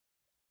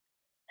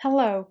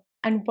Hello,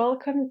 and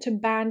welcome to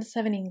Band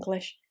 7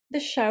 English, the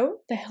show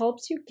that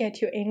helps you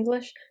get your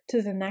English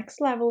to the next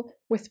level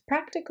with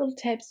practical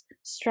tips,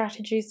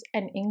 strategies,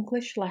 and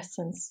English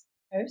lessons.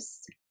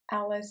 Host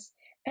Alice,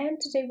 and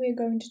today we're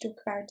going to talk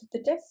about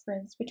the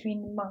difference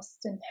between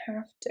must and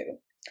have to.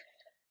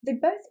 They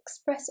both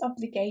express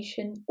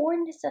obligation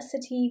or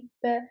necessity,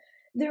 but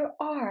there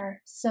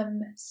are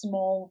some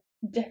small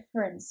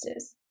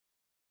differences.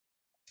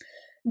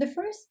 The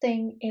first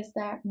thing is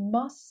that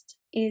must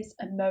is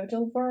a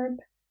modal verb,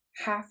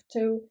 have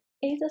to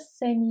is a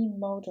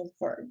semi-modal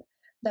verb.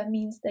 That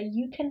means that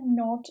you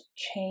cannot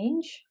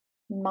change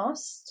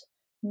must.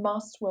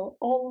 Must will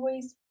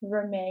always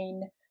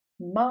remain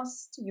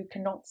must. You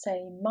cannot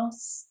say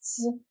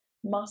musts,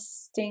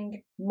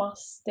 musting,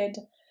 musted,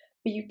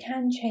 but you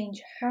can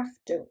change have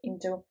to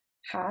into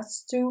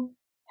has to,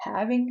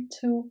 having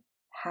to,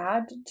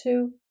 had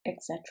to,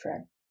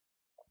 etc.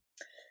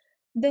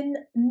 Then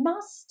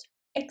must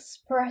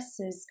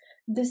expresses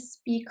the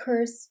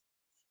speaker's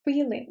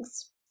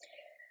feelings,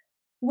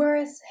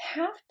 whereas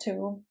have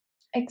to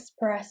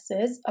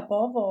expresses,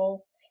 above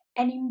all,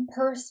 an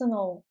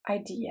impersonal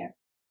idea.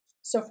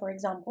 So, for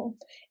example,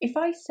 if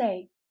I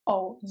say,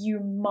 "Oh, you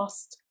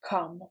must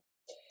come,"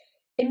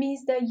 it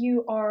means that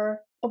you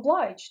are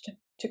obliged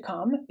to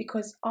come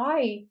because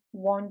I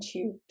want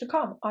you to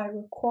come. I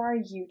require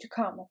you to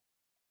come.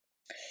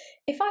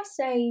 If I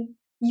say,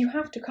 "You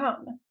have to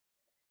come,"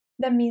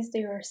 that means that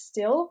you're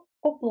still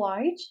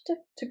obliged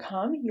to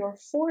come, you're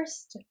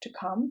forced to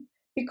come,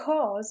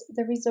 because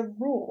there is a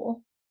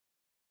rule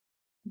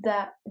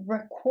that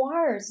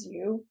requires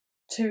you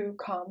to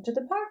come to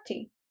the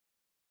party.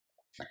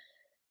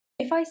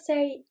 If I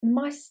say,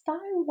 "Must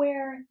I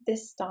wear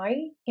this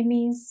tie?" it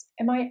means,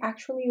 am I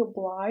actually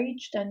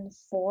obliged and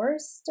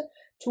forced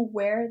to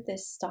wear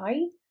this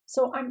tie?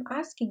 So I'm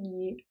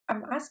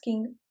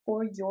asking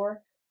for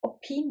your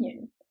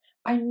opinion.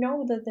 I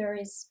know that there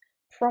is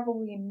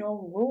probably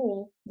no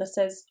rule that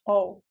says,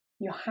 "Oh,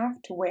 you have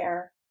to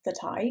wear the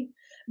tie,"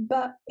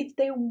 but if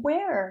they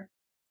were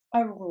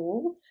a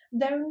rule,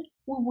 then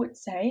we would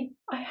say,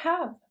 "I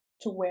have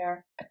to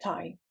wear a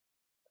tie."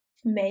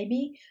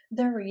 Maybe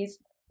there is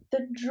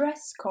the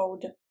dress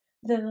code.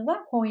 Then at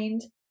that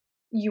point,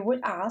 you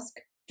would ask,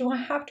 "Do I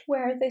have to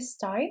wear this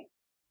tie?"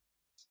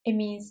 It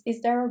means,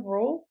 is there a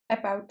rule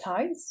about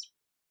ties?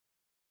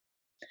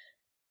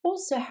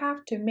 Also,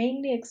 have to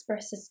mainly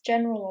expresses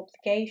general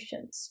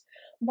obligations,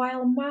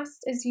 while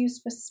must is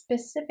used for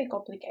specific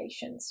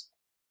obligations.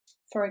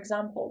 For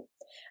example,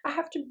 I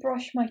have to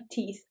brush my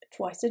teeth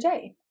twice a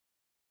day.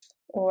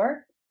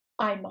 Or,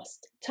 I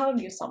must tell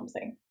you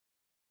something.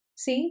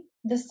 See,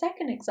 the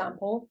second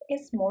example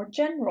is more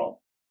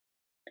general.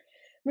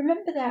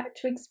 Remember that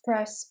to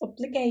express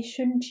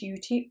obligation,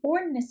 duty,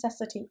 or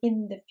necessity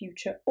in the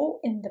future or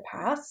in the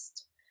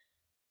past,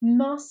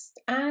 must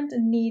and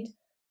need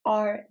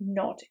are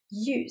not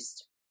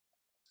used.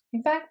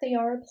 In fact, they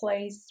are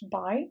replaced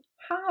by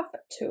have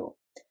to.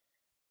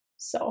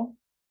 So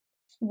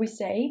we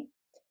say,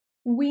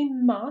 we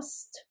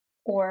must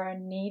or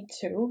need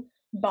to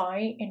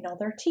buy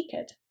another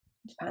ticket.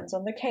 Depends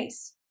on the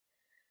case.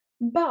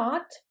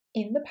 But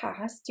in the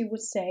past, you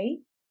would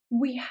say,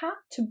 we had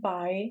to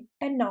buy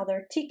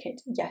another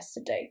ticket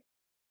yesterday.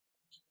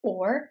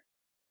 Or,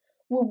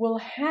 we will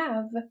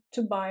have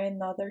to buy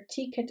another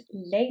ticket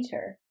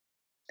later.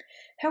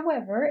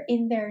 However,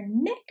 in their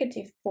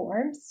negative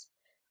forms,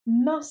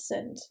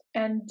 mustn't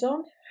and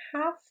don't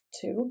have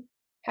to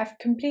have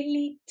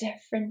completely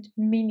different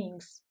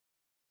meanings.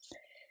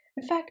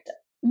 In fact,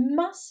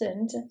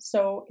 mustn't,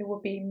 so it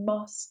would be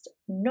must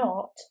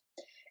not,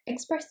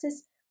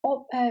 expresses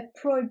a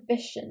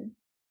prohibition.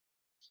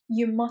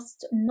 You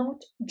must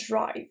not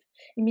drive.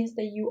 It means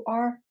that you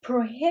are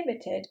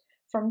prohibited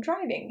from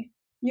driving.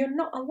 You're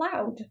not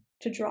allowed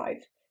to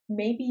drive.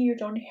 Maybe you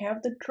don't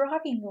have the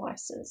driving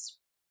license.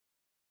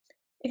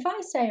 If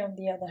I say, on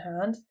the other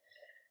hand,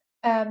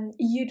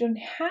 you don't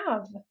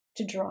have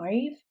to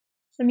drive,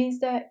 it means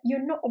that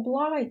you're not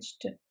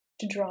obliged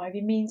to drive.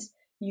 It means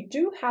you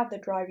do have the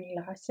driving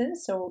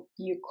license, so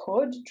you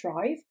could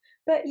drive,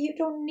 but you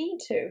don't need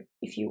to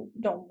if you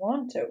don't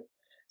want to.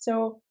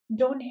 So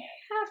don't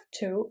have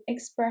to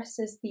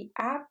expresses the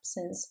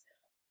absence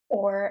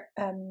or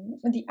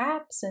the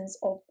absence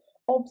of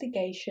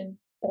obligation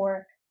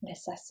or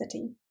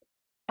necessity.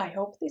 I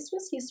hope this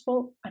was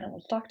useful, and I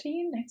will talk to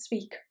you next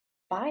week.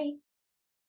 Bye.